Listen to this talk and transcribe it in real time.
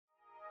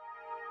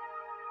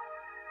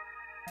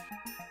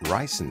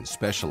Ryson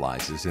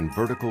specializes in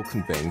vertical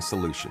conveying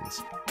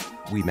solutions.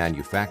 We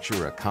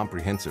manufacture a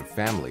comprehensive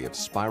family of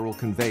spiral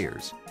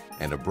conveyors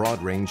and a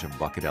broad range of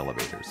bucket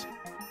elevators.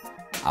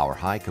 Our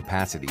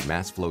high-capacity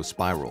mass flow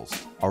spirals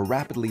are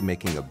rapidly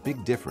making a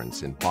big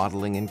difference in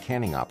bottling and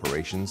canning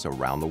operations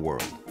around the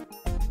world.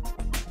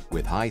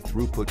 With high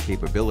throughput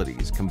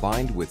capabilities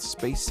combined with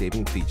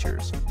space-saving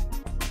features,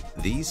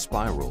 these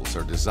spirals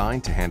are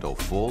designed to handle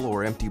full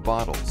or empty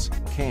bottles,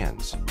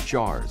 cans,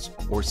 jars,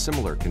 or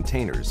similar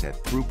containers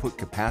at throughput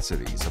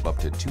capacities of up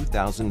to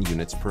 2,000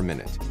 units per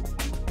minute,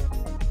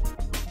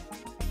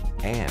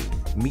 and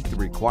meet the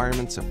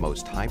requirements of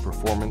most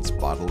high-performance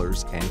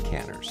bottlers and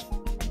canners.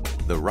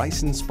 The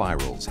Ryson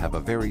Spirals have a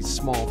very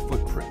small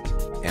footprint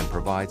and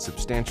provide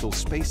substantial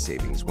space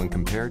savings when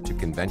compared to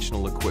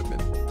conventional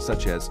equipment,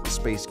 such as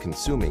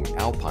space-consuming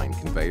alpine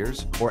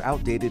conveyors or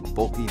outdated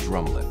bulky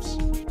drum lifts.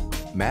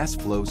 Mass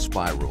flow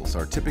spirals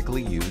are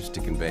typically used to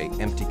convey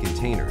empty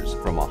containers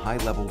from a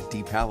high-level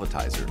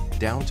de-palletizer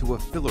down to a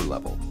filler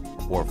level,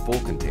 or full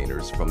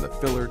containers from the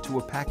filler to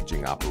a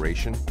packaging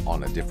operation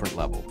on a different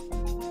level.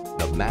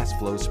 The mass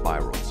flow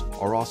spirals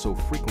are also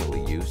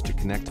frequently used to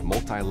connect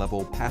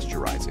multi-level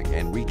pasteurizing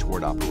and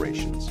retort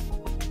operations.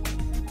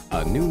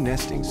 A new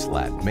nesting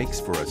slat makes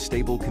for a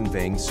stable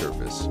conveying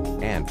surface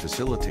and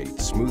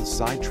facilitates smooth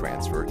side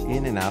transfer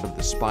in and out of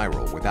the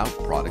spiral without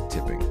product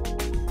tipping.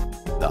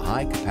 The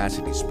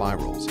high-capacity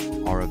spirals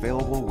are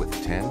available with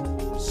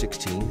 10,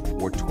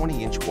 16, or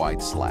 20-inch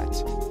wide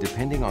slats,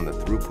 depending on the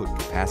throughput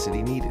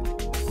capacity needed.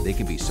 They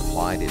can be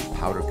supplied in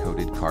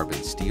powder-coated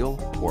carbon steel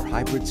or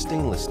hybrid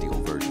stainless steel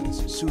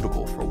versions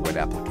suitable for wet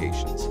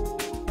applications.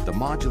 The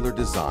modular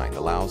design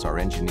allows our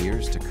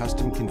engineers to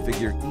custom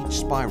configure each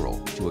spiral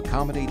to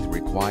accommodate the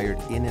required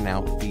in and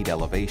out feed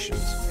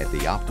elevations at the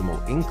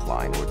optimal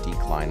incline or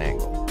decline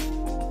angle.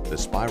 The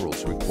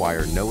spirals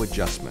require no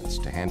adjustments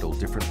to handle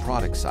different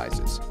product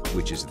sizes,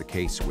 which is the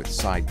case with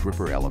side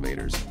gripper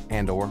elevators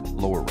and/or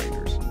lower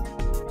raters.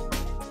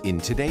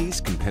 In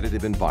today's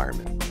competitive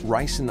environment,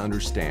 Ryson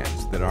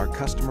understands that our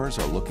customers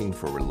are looking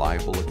for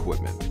reliable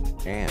equipment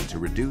and to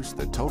reduce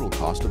the total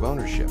cost of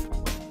ownership.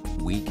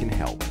 We can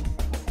help.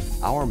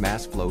 Our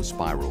mass flow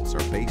spirals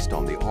are based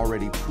on the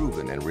already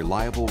proven and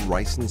reliable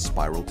Ryson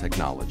spiral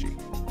technology.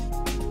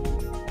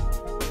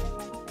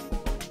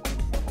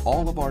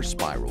 All of our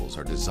spirals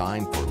are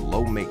designed for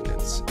low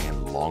maintenance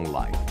and long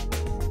life.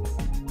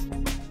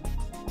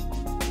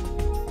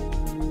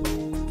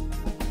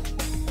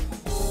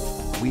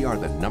 We are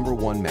the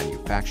 #1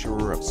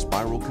 manufacturer of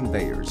spiral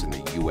conveyors in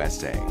the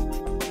USA.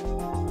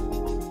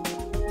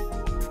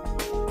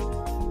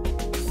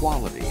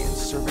 Quality and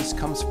service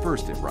comes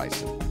first at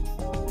Ryson.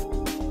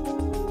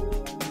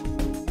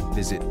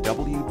 Visit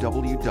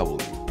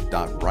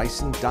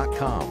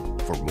www.ryson.com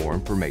for more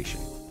information.